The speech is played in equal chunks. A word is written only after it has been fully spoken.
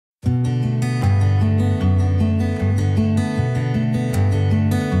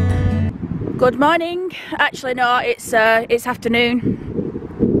Good morning. Actually, no, it's afternoon.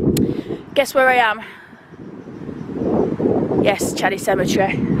 Guess where I am? Yes, Cherry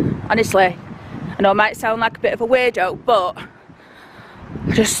Cemetery. Honestly, I know it might sound like a bit of a weirdo, but I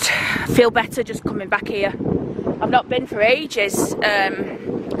just feel better just coming back here. I've not been for ages,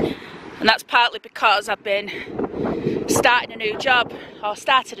 and that's partly because I've been started a new job,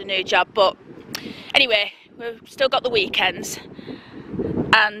 but anyway, we've still got the weekends.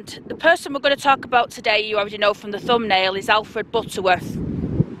 And the person we're going to talk about today, you already know from the thumbnail, is Alfred Butterworth.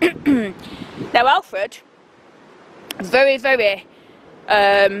 Now Alfred, very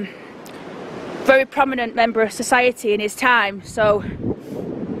prominent member of society in his time. So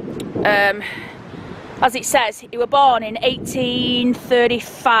as it says, he was born in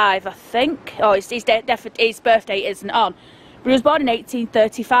 1835, I think. Oh, his birthday isn't on, but he was born in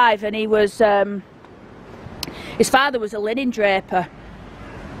 1835, and he was his father was a linen draper.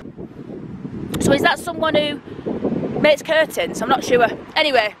 So is that someone who makes curtains? I'm not sure.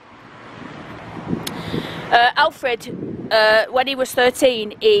 Anyway, Alfred, when he was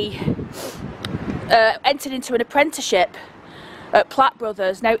 13, he entered into an apprenticeship at Platt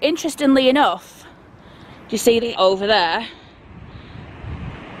Brothers. Now, interestingly enough, do you see that over there?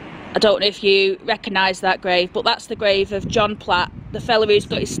 I don't know if you recognise that grave, but that's the grave of John Platt, the fella who's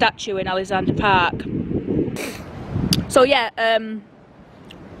got his statue in Alexander Park. So yeah,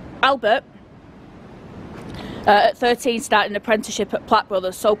 Albert, at 13, started an apprenticeship at Platt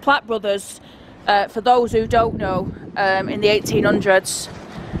Brothers. So Platt Brothers, for those who don't know, in the 1800s,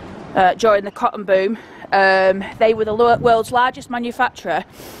 during the cotton boom, they were the world's largest manufacturer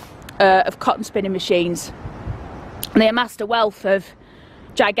of cotton spinning machines. And they amassed a wealth of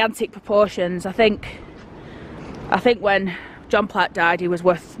gigantic proportions. I think when John Platt died, he was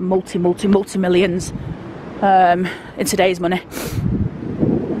worth multi millions in today's money.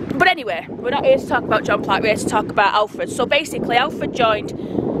 But anyway, we're not here to talk about John Platt, we're here to talk about Alfred. So basically, Alfred joined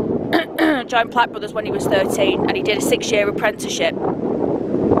Platt Brothers when he was 13, and he did a 6-year apprenticeship.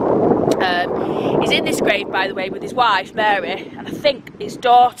 He's in this grave, by the way, with his wife, Mary, and I think his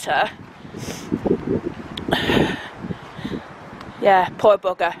daughter. Yeah, poor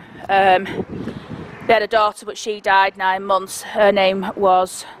bugger. They had a daughter, but she died 9 months. Her name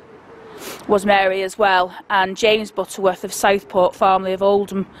was Mary as well, and James Butterworth of Southport, formerly of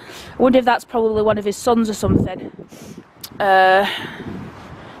Oldham. I wonder if that's probably one of his sons or something. No,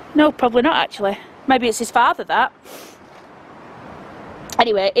 probably not actually. Maybe it's his father, that.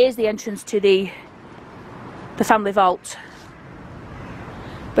 Anyway, here's the entrance to the family vault.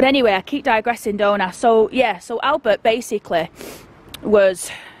 But anyway, I keep digressing, don't I? So yeah, so Albert basically was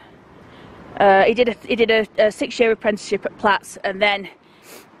he did a 6-year apprenticeship at Platt's, and then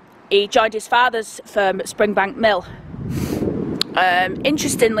he joined his father's firm at Springbank Mill.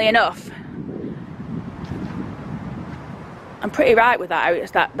 Interestingly enough, I'm pretty right with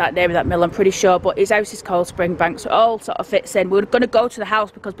that name of that mill, I'm pretty sure, but his house is called Springbank, so it all sort of fits in. We're going to go to the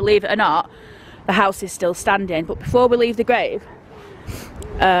house because, believe it or not, the house is still standing. But before we leave the grave,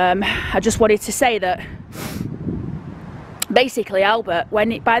 I just wanted to say that basically Alfred,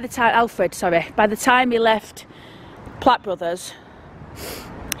 by the time he left Platt Brothers,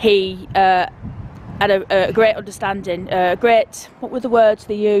 he had a great understanding, what were the words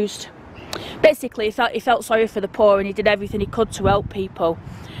they used? Basically, he felt sorry for the poor, and he did everything he could to help people.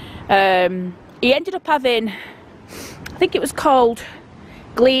 He ended up having, I think it was called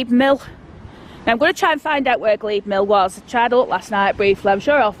Glebe Mill. Now I'm going to try and find out where Glebe Mill was. I tried to look last night briefly, I'm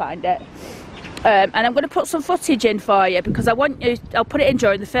sure I'll find it. And I'm going to put some footage in for you, because I'll put it in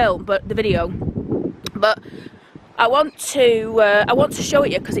during the film, but the video. But I want to show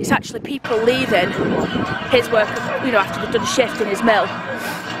it you, because it's actually people leaving his work, you know, after they've done a shift in his mill.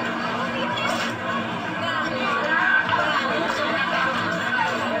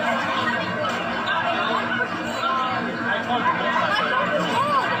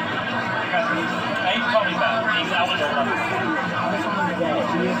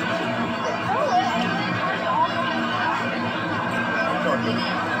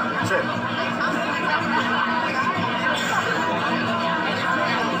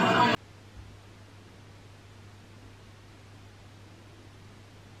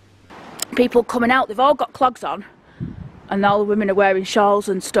 People coming out, they've all got clogs on, and all the women are wearing shawls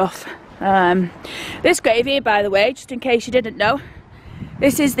and stuff. This grave here, by the way, just in case you didn't know,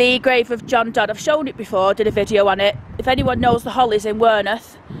 this is the grave of John Dodd. I've shown it before, did a video on it. If anyone knows the Hollies in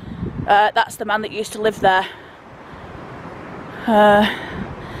Werneth, that's the man that used to live there.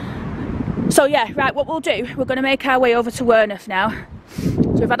 So yeah, right, what we'll do, we're going to make our way over to Werneth now.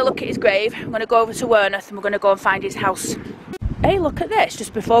 So we've had a look at his grave, I'm going to go over to Werneth and we're going to go and find his house. Hey, look at this,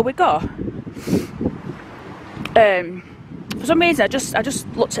 just before we go. For some reason I just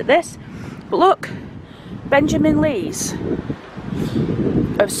looked at this, but look, Benjamin Lees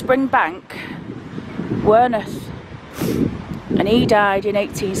of Springbank, Werneth, and he died in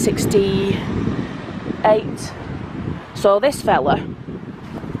 1868. So this fella,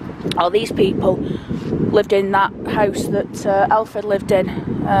 or these people, lived in that house that Alfred lived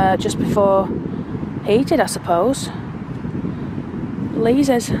in just before he did, I suppose.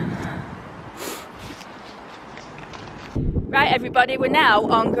 Leeses. Right everybody, we're now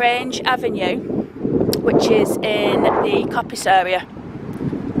on Grange Avenue, which is in the Coppice area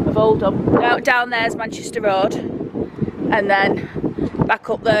of Oldham. Down there's Manchester Road, and then back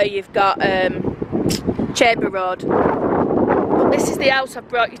up there you've got Chamber Road. But this is the house I've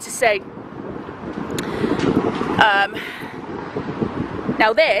brought you to see.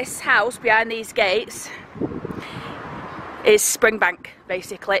 Now this house behind these gates is Springbank,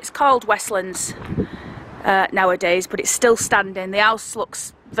 basically. It's called Westlands nowadays, but it's still standing. The house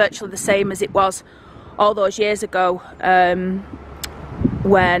looks virtually the same as it was all those years ago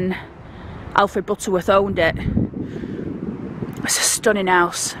when Alfred Butterworth owned it. It's a stunning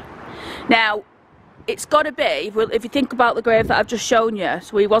house. Now, it's got to be, if you think about the grave that I've just shown you,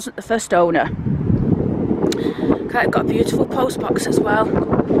 so he wasn't the first owner. Okay, I've got a beautiful postbox as well.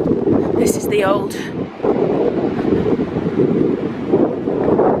 This is the old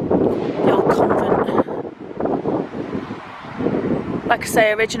convent. Like I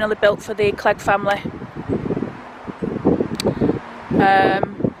say, originally built for the Clegg family. I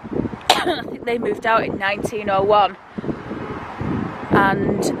think they moved out in 1901,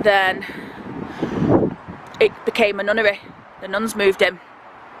 and then it became a nunnery. The nuns moved in.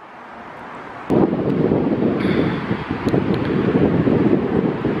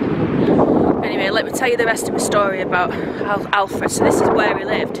 Anyway, let me tell you the rest of my story about Alfred. So this is where he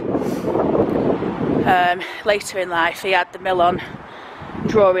lived. Later in life he had the mill on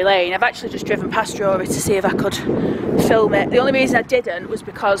Drury Lane. I've actually just driven past Drury to see if I could film it. The only reason I didn't was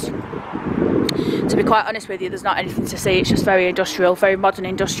because, to be quite honest with you, there's not anything to see. It's just very industrial, very modern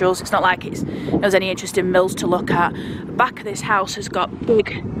industrials. It's not like there's any interesting mills to look at. The back of this house has got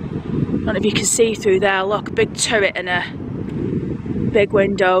big, I don't know if you can see through there, look, big turret and big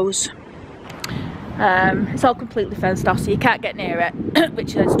windows. It's all completely fenced off, so you can't get near it,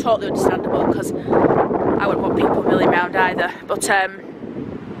 which is totally understandable because I wouldn't want people milling around either. But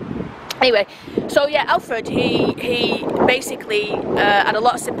anyway, so yeah, Alfred, he basically had a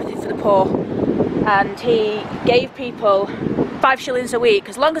lot of sympathy for the poor, and he gave people 5 shillings a week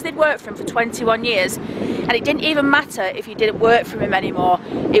as long as they'd worked for him for 21 years, and it didn't even matter if you didn't work for him anymore,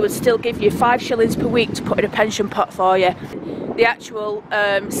 he would still give you 5 shillings per week to put in a pension pot for you. The actual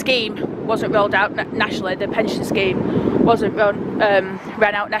scheme wasn't rolled out nationally, the pension scheme wasn't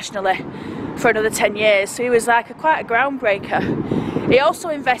ran out nationally for another 10 years, so he was like quite a groundbreaker. He also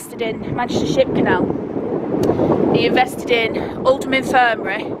invested in Manchester Ship Canal, he invested in Oldham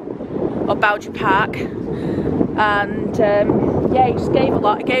Infirmary, or Bowdry Park, and yeah, he just gave a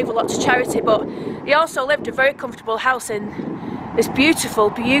lot to charity. But he also lived a very comfortable house in this beautiful,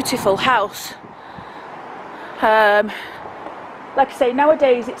 beautiful house. Like I say,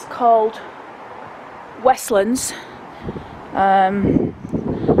 nowadays it's called Westlands, but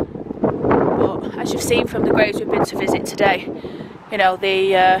as you've seen from the graves we've been to visit today, you know,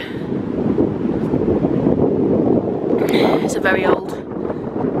 it's a very old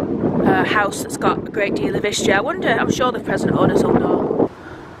house that's got a great deal of history. I wonder, I'm sure the present owners will know.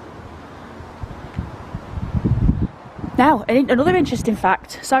 Now, another interesting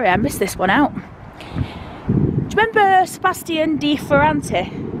fact, sorry I missed this one out. Do you remember Sebastian di Ferrantis?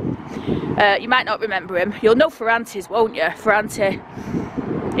 You might not remember him. You'll know Ferrantis, won't you? Ferrantis,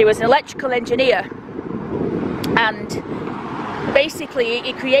 he was an electrical engineer, and basically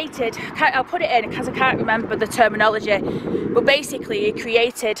he created, I'll put it in because I can't remember the terminology, but basically he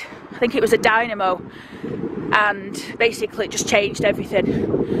created, I think it was a dynamo, and basically it just changed everything.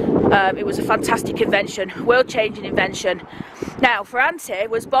 It was a fantastic invention, world-changing invention. Now, Ferrantis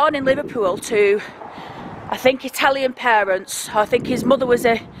was born in Liverpool to, I think, Italian parents. I think his father was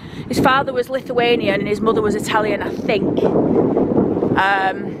Lithuanian and his mother was Italian, I think.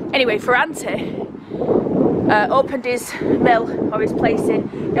 Anyway, Ferrantis opened his mill, or his place in,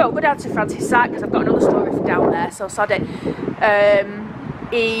 go down to Ferrantis' site because I've got another story from down there, so sod it.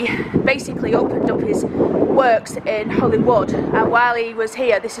 He basically opened up his works in Hollywood, and while he was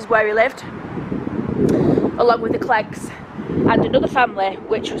here, this is where he lived, along with the Cleggs and another family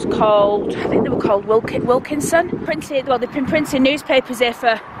which was called, I think they were called Wilkinson. Well, they've been printing newspapers here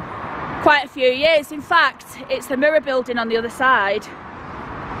for quite a few years. In fact, it's the Mirror building on the other side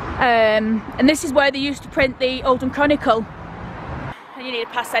And this is where they used to print the Oldham Chronicle. And you need a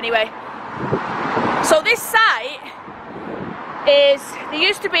pass anyway. So this site is, there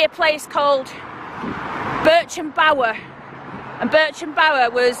used to be a place called Bircham Bower, and Bircham Bower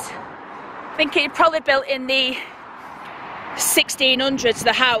was, I think it probably built in the 1600s,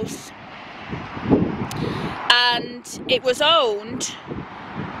 the house, and it was owned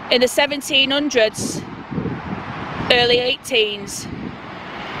in the 1700s, early 18s.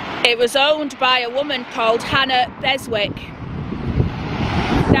 It was owned by a woman called Hannah Beswick.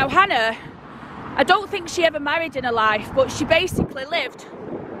 Now Hannah, I don't think she ever married in her life, but she basically lived,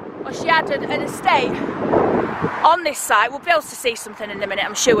 or she had an estate on this site. We'll be able to see something in a minute,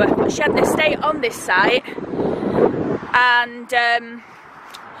 I'm sure. But she had an estate on this site, and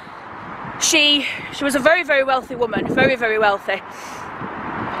she was a very, very wealthy woman, very, very wealthy.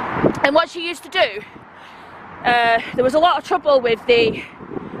 And what she used to do, there was a lot of trouble with the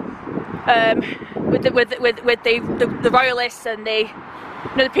royalists and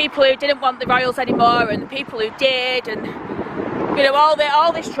the people who didn't want the royals anymore, and the people who did, and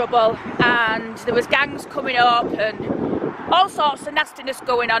all this trouble, and there was gangs coming up and all sorts of nastiness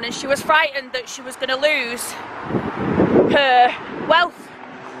going on, and she was frightened that she was going to lose her wealth.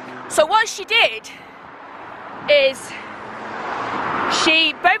 So what she did is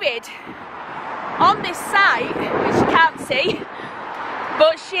she buried on this site, which you can't see,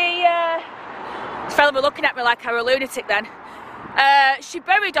 but this fella was looking at me like I were a lunatic then. She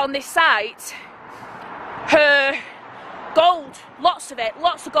buried on this site her gold, lots of it,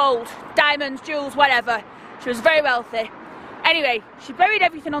 lots of gold, diamonds, jewels, whatever. She was very wealthy. Anyway, she buried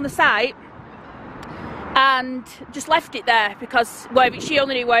everything on the site and just left it there because she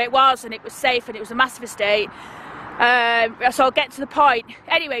only knew where it was, and it was safe, and it was a massive estate. So I'll get to the point.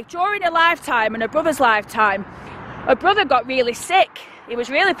 Anyway, during her lifetime and her brother's lifetime, her brother got really sick. He was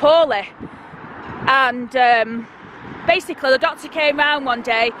really poorly, and basically the doctor came round one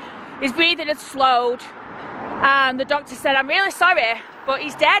day. His breathing had slowed, and the doctor said, "I'm really sorry, but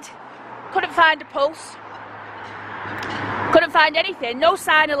he's dead." Couldn't find a pulse, couldn't find anything, no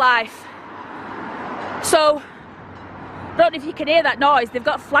sign of life. So I don't know if you can hear that noise. They've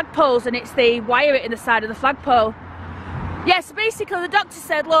got flagpoles, and it's the wire in the side of the flagpole. Yeah, so basically the doctor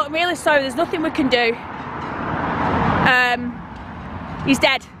said, "Look, I'm really sorry, there's nothing we can do. He's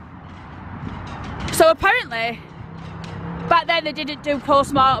dead." So apparently back then they didn't do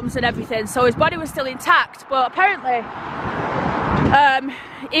post-mortems and everything, so his body was still intact, but apparently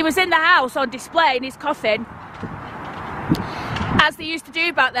he was in the house on display in his coffin, as they used to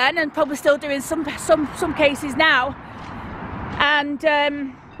do back then, and probably still do in some cases now. And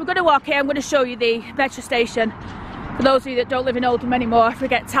we're going to walk here. I'm going to show you the metro station for those of you that don't live in Oldham anymore if we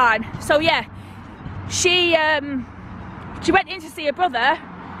get time. So yeah, she went in to see her brother,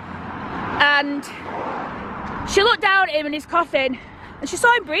 and she looked down at him in his coffin, and she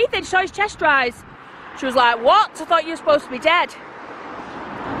saw him breathing. She saw his chest rise. She was like, "What? I thought you were supposed to be dead."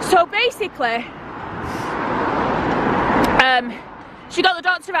 So basically she got the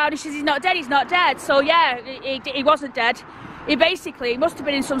doctor around, and she says, "He's not dead, he's not dead." So yeah, he wasn't dead. He must have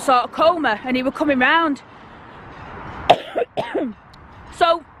been in some sort of coma, and he was coming round.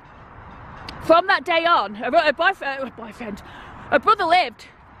 So from that day on, her brother lived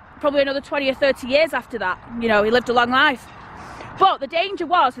probably another 20 or 30 years after that. He lived a long life. But the danger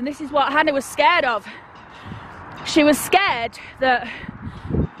was, and this is what Hannah was scared of, she was scared that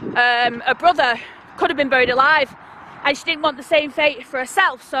her brother could have been buried alive, and she didn't want the same fate for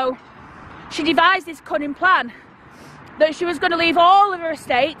herself. So she devised this cunning plan that she was going to leave all of her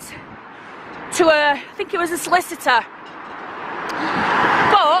estate to I think it was a solicitor.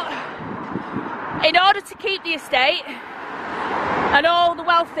 But in order to keep the estate and all the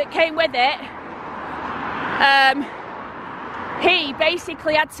wealth that came with it, he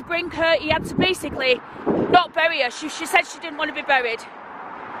basically had to bring her, he had to basically not bury her. She said she didn't want to be buried.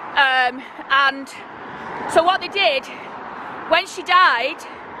 And so what they did, when she died,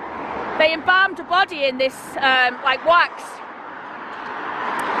 they embalmed her body in this like wax.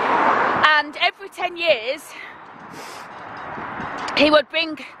 And every 10 years, he would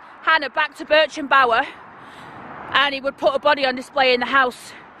bring Hannah back to Bircham Bower, and he would put her body on display in the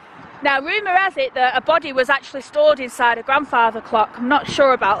house. Now, rumour has it that a body was actually stored inside a grandfather clock. I'm not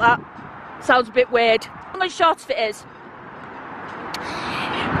sure about that. Sounds a bit weird. The short of it is,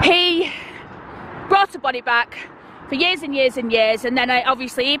 he brought her body back for years and years and years, and then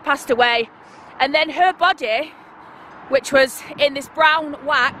obviously he passed away, and then her body, which was in this brown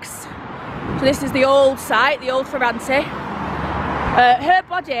wax, so this is the old site, the old Ferrantis, her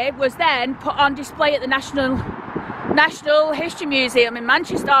body was then put on display at the National National History Museum in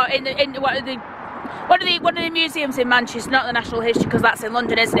Manchester, in one of the museums in Manchester, not the National History because that's in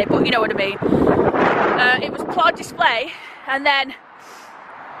London, isn't it? But you know what I mean. It was put on display, and then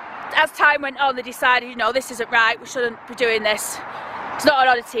as time went on, they decided, you know, this isn't right. We shouldn't be doing this. It's not an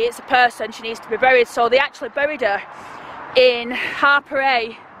oddity. It's a person. She needs to be buried. So they actually buried her in Harper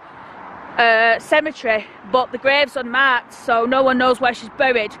A cemetery, but the grave's unmarked, so no one knows where she's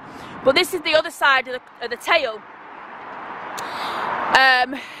buried. But this is the other side of the tale.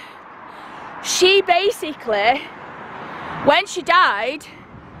 She basically, when she died,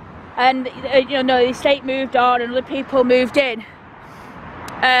 and you know, the estate moved on and other people moved in,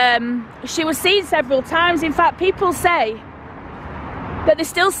 she was seen several times. In fact, people say that they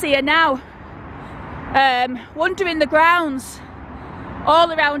still see her now, wandering the grounds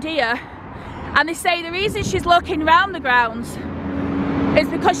all around here. And they say the reason she's looking around the grounds is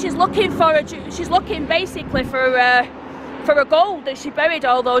because she's looking basically for a gold that she buried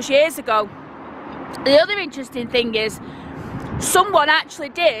all those years ago. The other interesting thing is, someone actually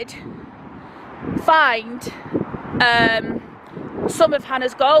did find some of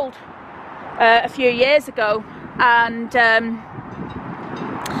Hannah's gold a few years ago, and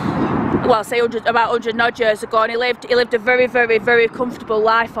well, say about 100 odd years ago, and he lived a very, very, very comfortable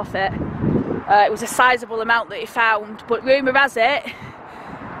life off it. It was a sizable amount that he found, but rumour has it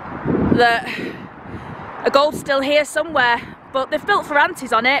that a gold's still here somewhere. But they've built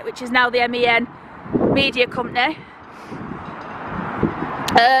Ferrantis on it, which is now the MEN media company.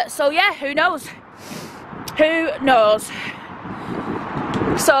 So yeah, who knows? Who knows?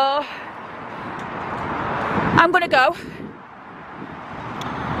 So I'm gonna go.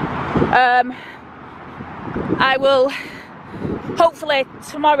 I will hopefully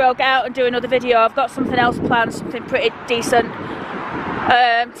tomorrow get out and do another video. I've got something else planned, something pretty decent.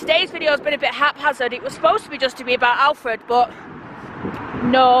 Today's video has been a bit haphazard. It was supposed to be about Alfred, but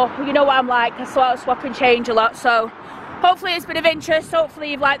no, you know what I'm like, I sort of swap and change a lot. So hopefully it's been of interest,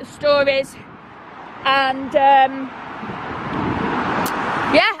 hopefully you've liked the stories, and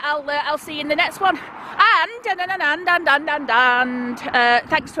yeah, I'll see you in the next one. And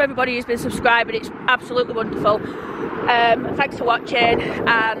thanks to everybody who's been subscribing, it's absolutely wonderful. Thanks for watching,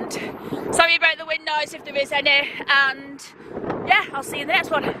 and sorry about the wind noise if there is any, and yeah, I'll see you in the next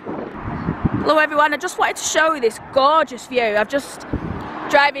one. Hello everyone, I just wanted to show you this gorgeous view. I've just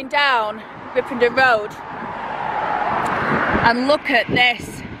driving down Rippenden Road, and look at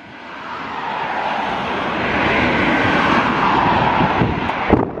this.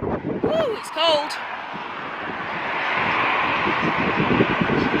 Ooh, it's cold.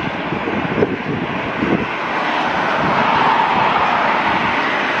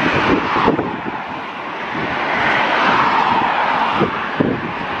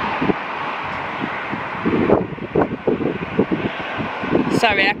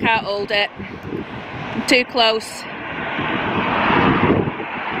 Sorry, I can't hold it. I'm too close.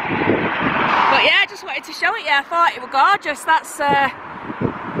 But yeah, I just wanted to show it. Yeah, I thought it was gorgeous. That's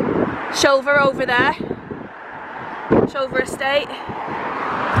Shoulder over there. Shoulder Estate.